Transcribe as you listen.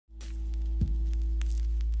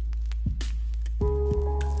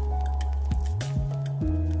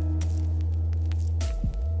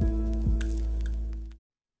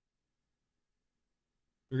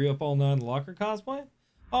Were you up all night in the locker cosplay?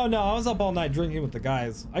 Oh no, I was up all night drinking with the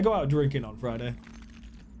guys. I go out drinking on Friday.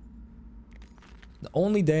 The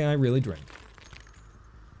only day I really drink.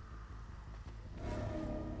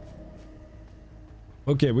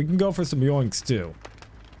 Okay, we can go for some yoinks too.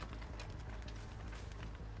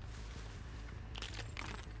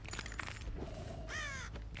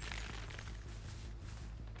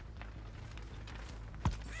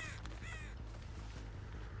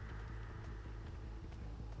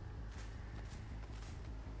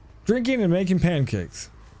 Drinking and making pancakes.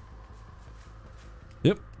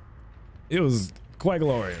 Yep. It was quite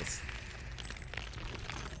glorious.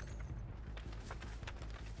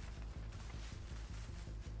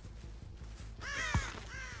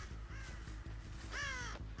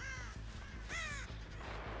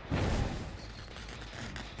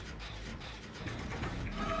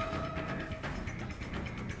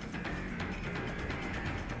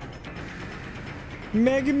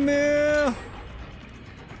 Mega Mill.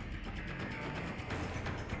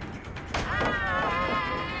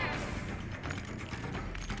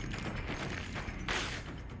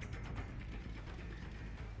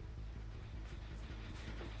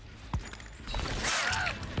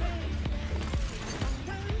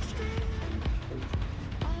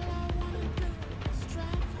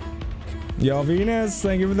 Yo, Venus,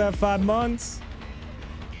 thank you for that 5 months.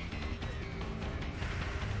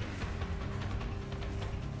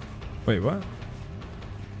 Wait, what?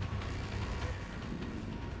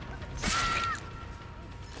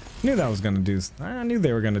 Knew that was gonna do. I knew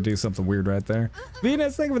they were gonna do something weird right there.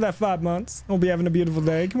 Venus, thank you for that 5 months. We'll be having a beautiful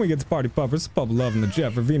day. Can we get to Party Puppers? Pup loving the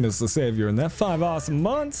Jeff for Venus the Savior in that 5 awesome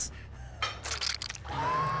months.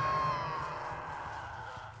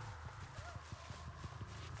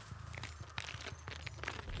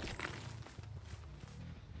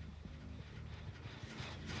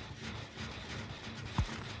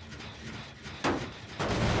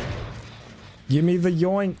 Give me the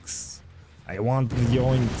yoinks. I want the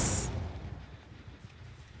yoinks.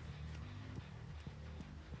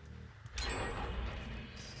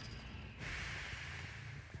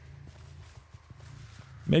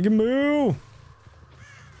 Make a move.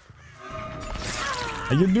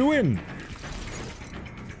 How you doing?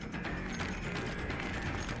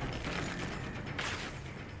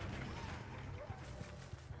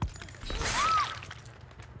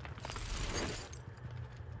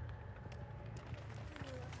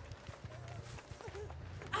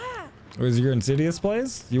 Where's your Insidious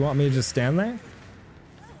place? You want me to just stand there?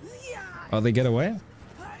 Oh, they get away?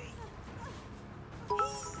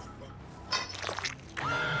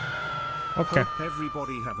 Okay. Hope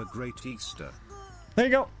everybody have a great Easter. There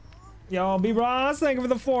you go. Yo, B Ross, thank you for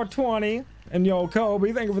the 420. And yo,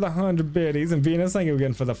 Kobe, thank you for the 100 biddies. And Venus, thank you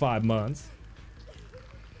again for the 5 months.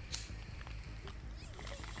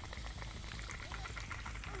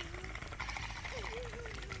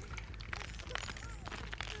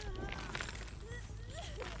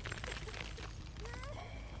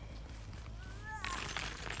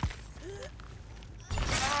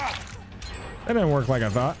 That didn't work like I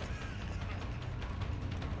thought.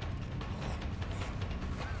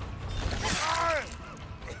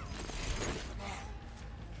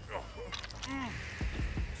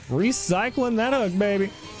 Recycling that hook,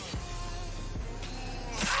 baby.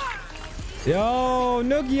 Yo,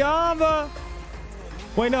 Nookiava.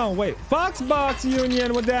 Wait, no, wait. Foxbox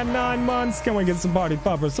Union with that 9 months. Can we get some Party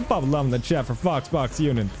Puppers? Some Papa loving the chat for Foxbox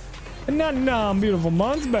Union. And that 9 beautiful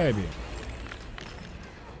months, baby.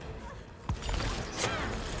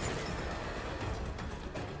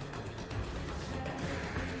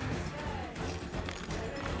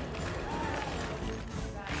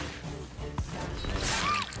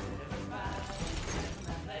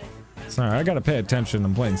 Sorry, I gotta pay attention.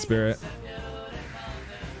 I'm playing Spirit.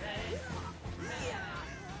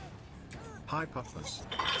 Hi Puppers.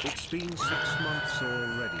 It's been 6 months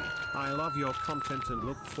already. I love your content and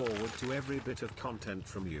look forward to every bit of content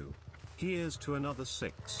from you. Here's to another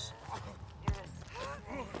 6.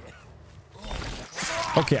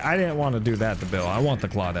 Okay, I didn't want to do that to Bill. I want the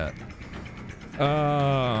Claudette.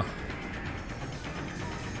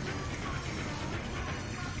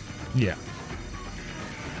 Yeah.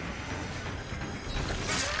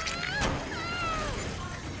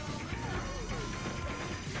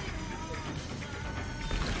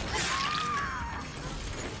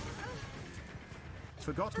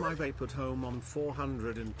 Forgot my vape at home on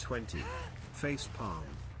 420. Face palm.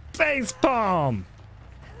 Face palm.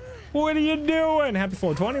 What are you doing? Happy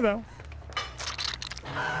 420 though.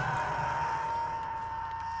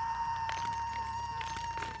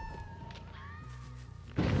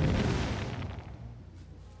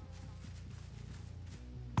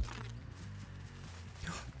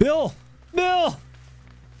 Bill! Bill!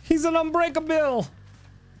 He's an unbreakable!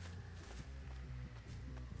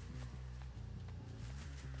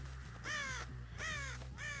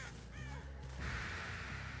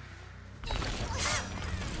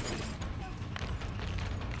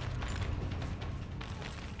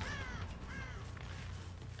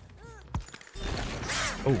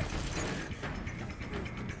 Oh.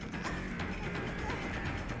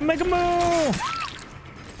 Make a move!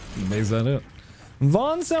 Makes that it.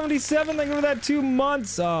 Vaughn77, thank you for that 2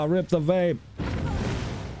 months. Rip the vape.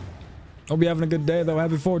 Hope you're having a good day though.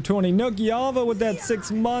 Happy 420. Nook Yava with that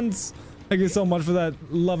 6 months. Thank you so much for that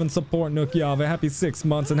love and support, Nook Yava. Happy 6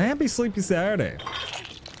 months and happy Sleepy Saturday.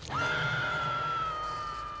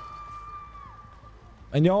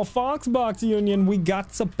 And y'all, Foxbox Union, we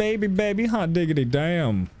got some baby, hot diggity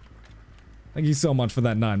damn. Thank you so much for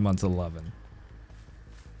that 9 months, 11.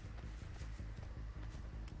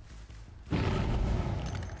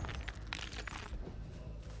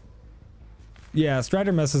 Yeah,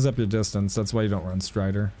 Strider messes up your distance. That's why you don't run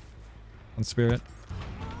Strider on Spirit.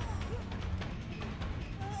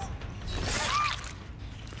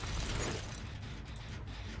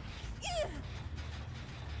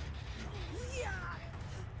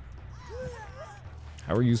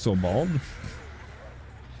 How are you so bald?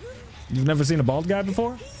 You've never seen a bald guy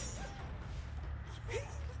before?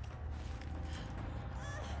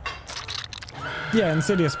 Yeah,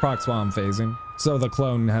 Insidious procs while I'm phasing, so the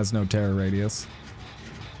clone has no terror radius.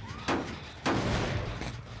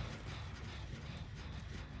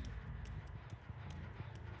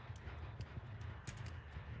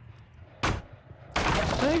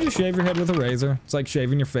 You just shave your head with a razor. It's like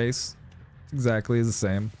shaving your face. It's exactly the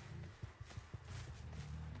same.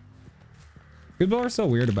 People are so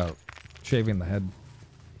weird about shaving the head.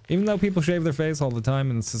 Even though people shave their face all the time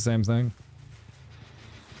and it's the same thing.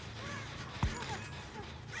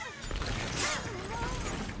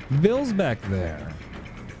 Bill's back there.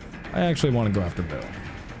 I actually want to go after Bill.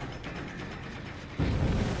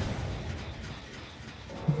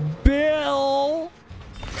 Bill!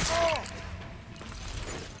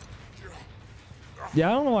 Yeah,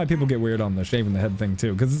 I don't know why people get weird on the shaving the head thing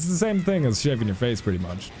too, because it's the same thing as shaving your face pretty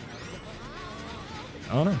much.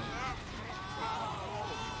 I don't know.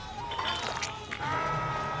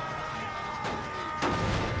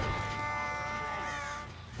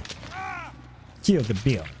 Kill the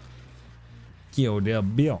Bill. Kill the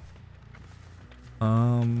Bill.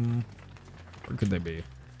 Where could they be?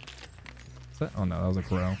 Is that? Oh no, that was a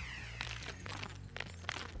crow.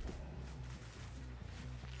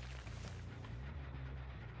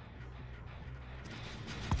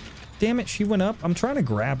 Damn it, she went up. I'm trying to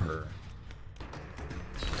grab her.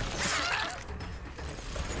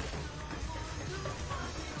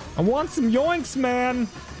 I want some yoinks, man.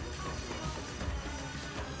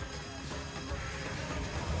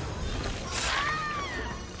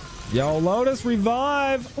 Yo, Lotus,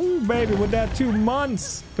 revive. Ooh, baby, with that 2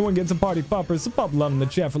 months. Come on, get some party poppers. Some pop love in the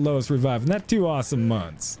chat for Lotus reviving that 2 awesome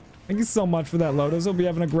months. Thank you so much for that, Lotus. Hope you're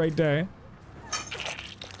having a great day.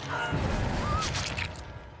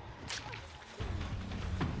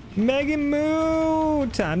 Megan Moo,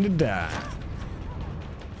 time to die.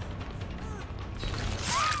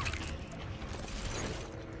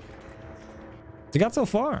 They got so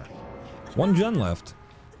far. 1 gen left.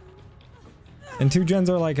 And 2 gens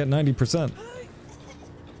are like at 90%.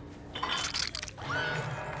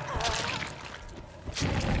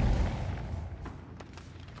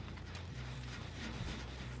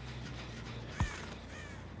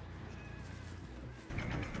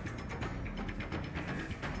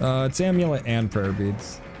 It's amulet and prayer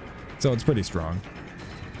beads. So it's pretty strong.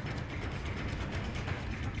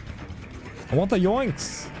 I want the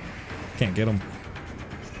yoinks. Can't get them.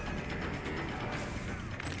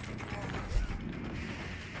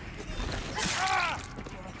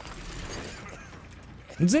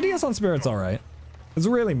 Insidious on Spirit's alright. It's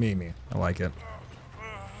really memey. I like it.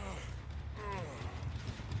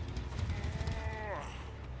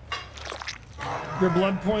 Your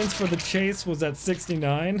blood points for the chase was at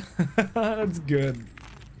 69. That's good.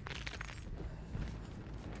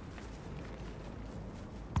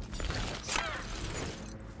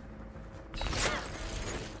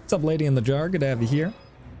 What's up, lady in the jar? Good to have you here.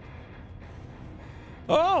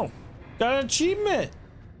 Oh! Got an achievement!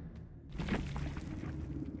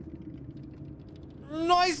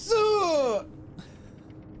 Nice!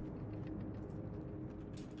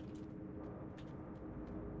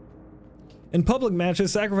 In public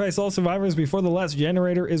matches, sacrifice all survivors before the last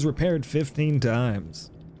generator is repaired 15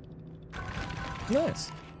 times.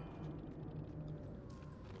 Nice.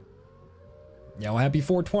 Yeah, well, happy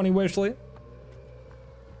 420, Wishley.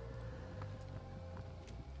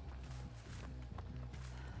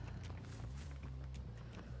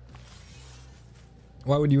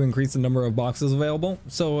 Why would you increase the number of boxes available?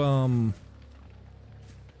 So,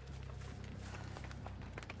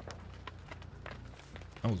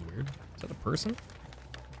 that was weird. Is that a person?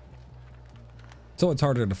 So it's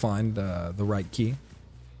harder to find the right key.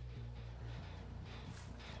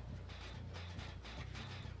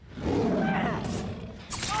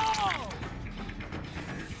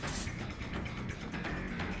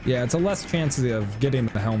 Yeah, it's a less chance of getting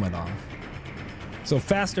the helmet off. So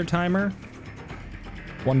faster timer,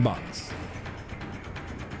 1 box.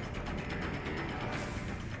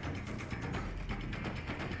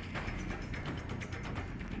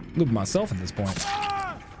 Loop myself at this point.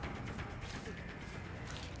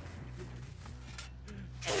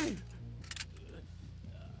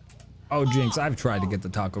 Oh, Jinx, I've tried to get the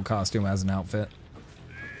taco costume as an outfit.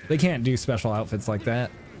 They can't do special outfits like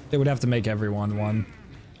that. They would have to make everyone one.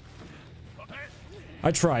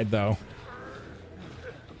 I tried, though.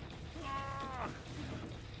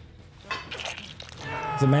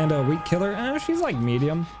 Is Amanda a weak killer? She's like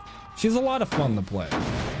medium. She's a lot of fun to play.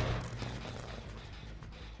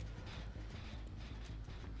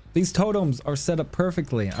 These totems are set up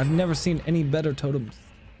perfectly. I've never seen any better totems.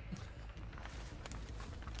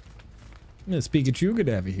 Miss Pikachu, good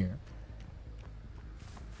to have you here.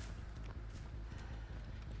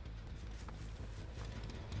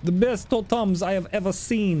 The best totems I have ever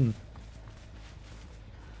seen.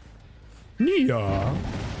 Nia.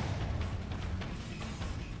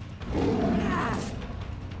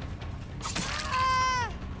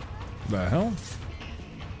 The hell?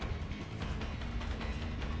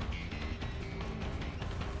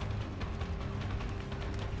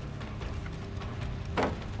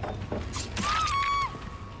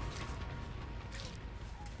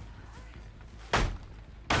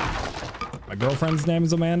 My girlfriend's name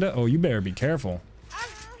is Amanda. Oh, you better be careful.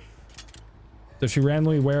 Does she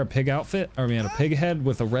randomly wear a pig outfit? I mean, a pig head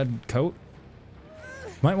with a red coat?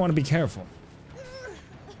 Might want to be careful.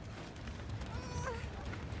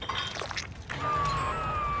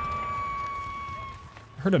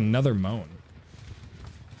 Heard another moan.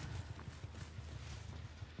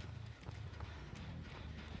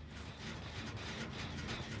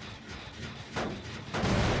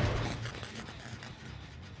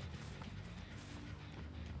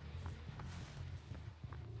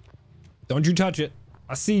 Don't you touch it.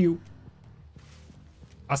 I see you.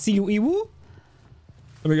 I see you, Iwu.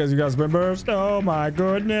 Because you guys been burst. Oh my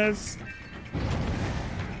goodness.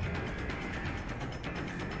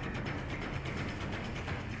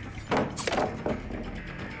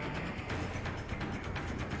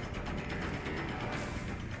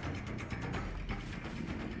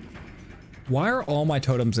 Why are all my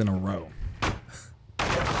totems in a row?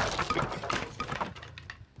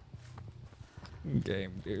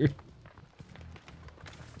 Game, dude.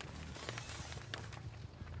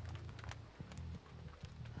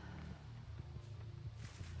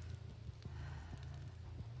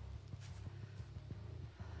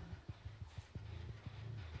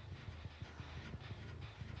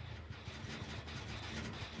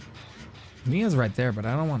 Mia's right there, but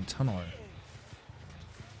I don't want to tunnel her.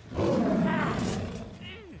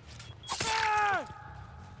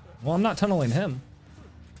 Well, I'm not tunneling him.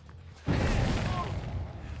 Let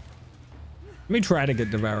me try to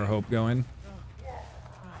get Devour Hope going.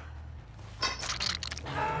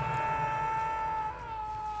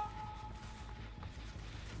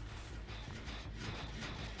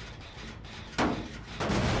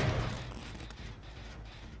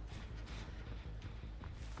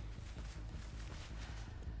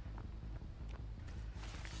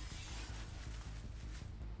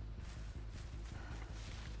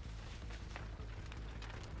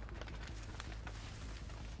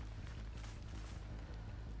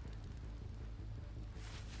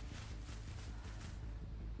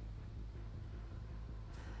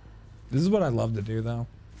 This is what I love to do, though.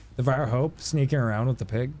 Devour Hope, sneaking around with the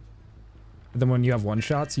pig. And then when you have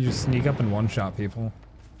one-shots, you just sneak up and one-shot people.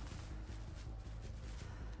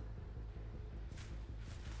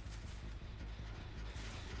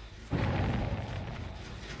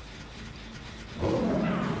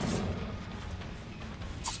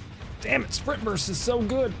 Damn it, Sprint Burst is so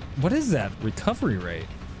good. What is that recovery rate?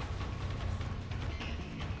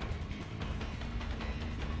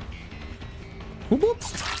 Whoop whoop.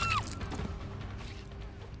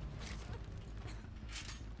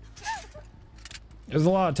 There's a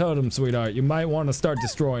lot of totems, sweetheart. You might want to start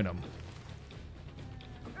destroying them.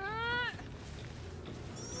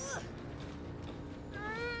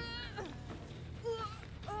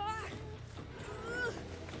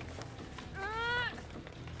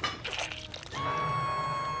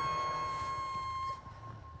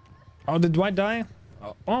 Oh, did Dwight die?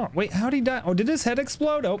 Oh, wait, how'd he die? Oh, did his head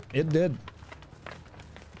explode? Oh, it did.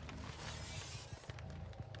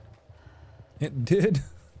 It did.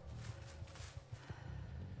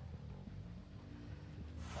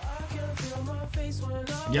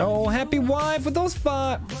 Yo, happy wife with those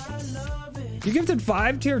 5. You gifted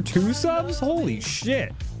 5 tier 2 subs? Holy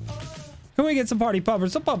shit. Can we get some party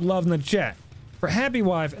puppers? Some pup love in the chat for happy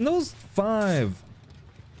wife and those 5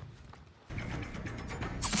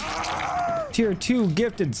 tier 2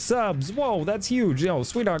 gifted subs. Whoa, that's huge. Yo,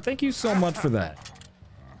 sweetheart, thank you so much for that.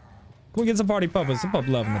 Can we get some party puppers? Some pup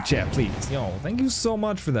love in the chat, please. Yo, thank you so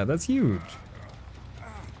much for that. That's huge.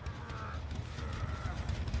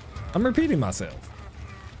 I'm repeating myself.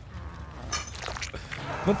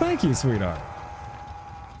 But thank you, sweetheart.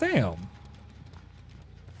 Damn.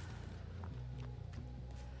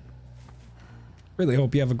 Really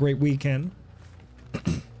hope you have a great weekend.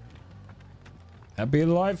 Happy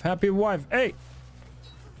life, happy wife. Hey!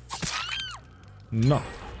 No.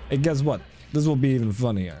 Hey, guess what? This will be even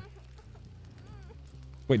funnier.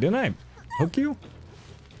 Wait, didn't I hook you?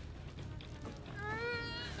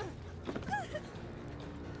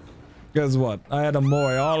 Guess what? I had a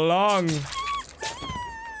Moy all along.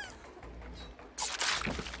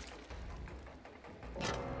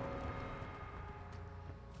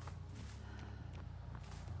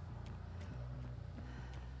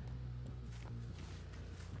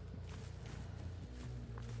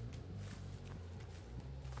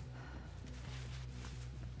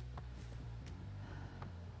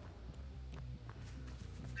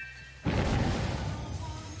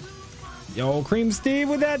 Yo, Cream Steve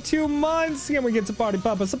with that 2 months. Can we get some party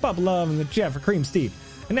papa? Some papa love in the chat for Cream Steve.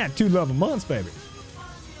 And that 2 love a months, baby.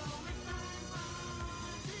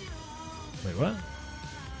 Wait, what?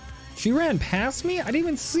 She ran past me? I didn't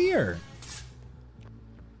even see her.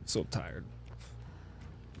 So tired.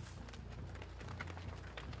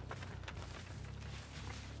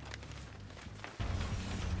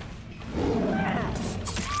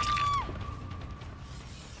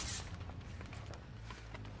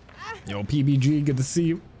 Yo, PBG, good to see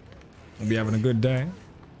you. We'll be having a good day.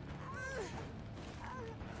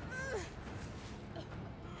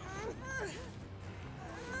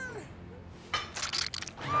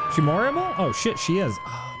 She Moriable? Oh shit, she is.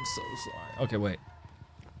 Oh, I'm so sorry. Okay, wait.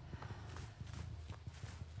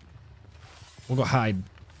 We'll go hide.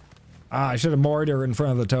 Ah, I should have moored her in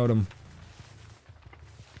front of the totem.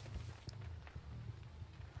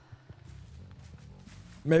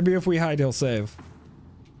 Maybe if we hide, he'll save.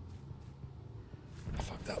 I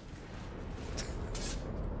fucked up.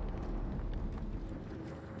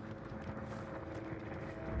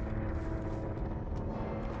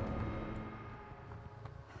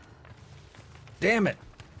 Damn it.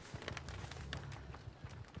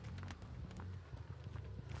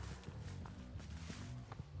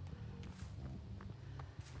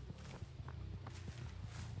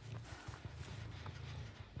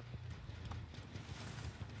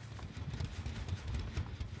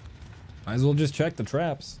 Might as well just check the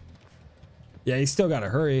traps. Yeah, he's still gotta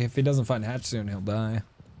hurry. If he doesn't find Hatch soon, he'll die.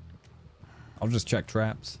 I'll just check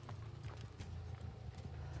traps.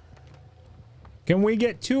 Can we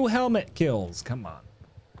get 2 helmet kills? Come on.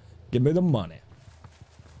 Give me the money.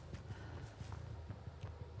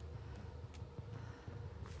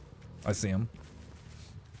 I see him.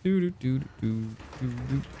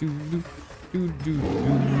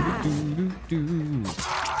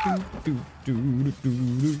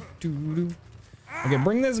 Okay,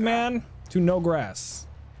 bring this man to no grass.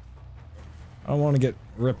 I don't want to get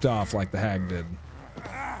ripped off like the hag did.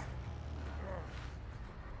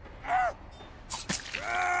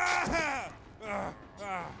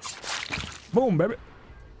 Boom, baby.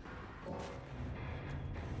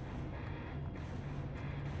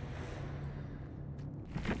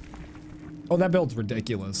 Oh, that build's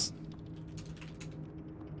ridiculous.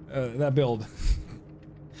 That build.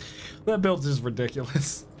 That build's just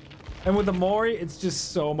ridiculous. And with the Mori, it's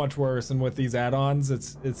just so much worse. And with these add-ons,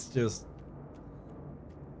 it's just...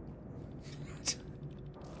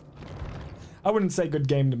 I wouldn't say good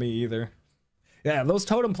game to me either. Yeah, those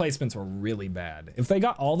totem placements were really bad. If they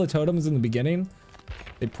got all the totems in the beginning,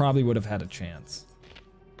 they probably would have had a chance.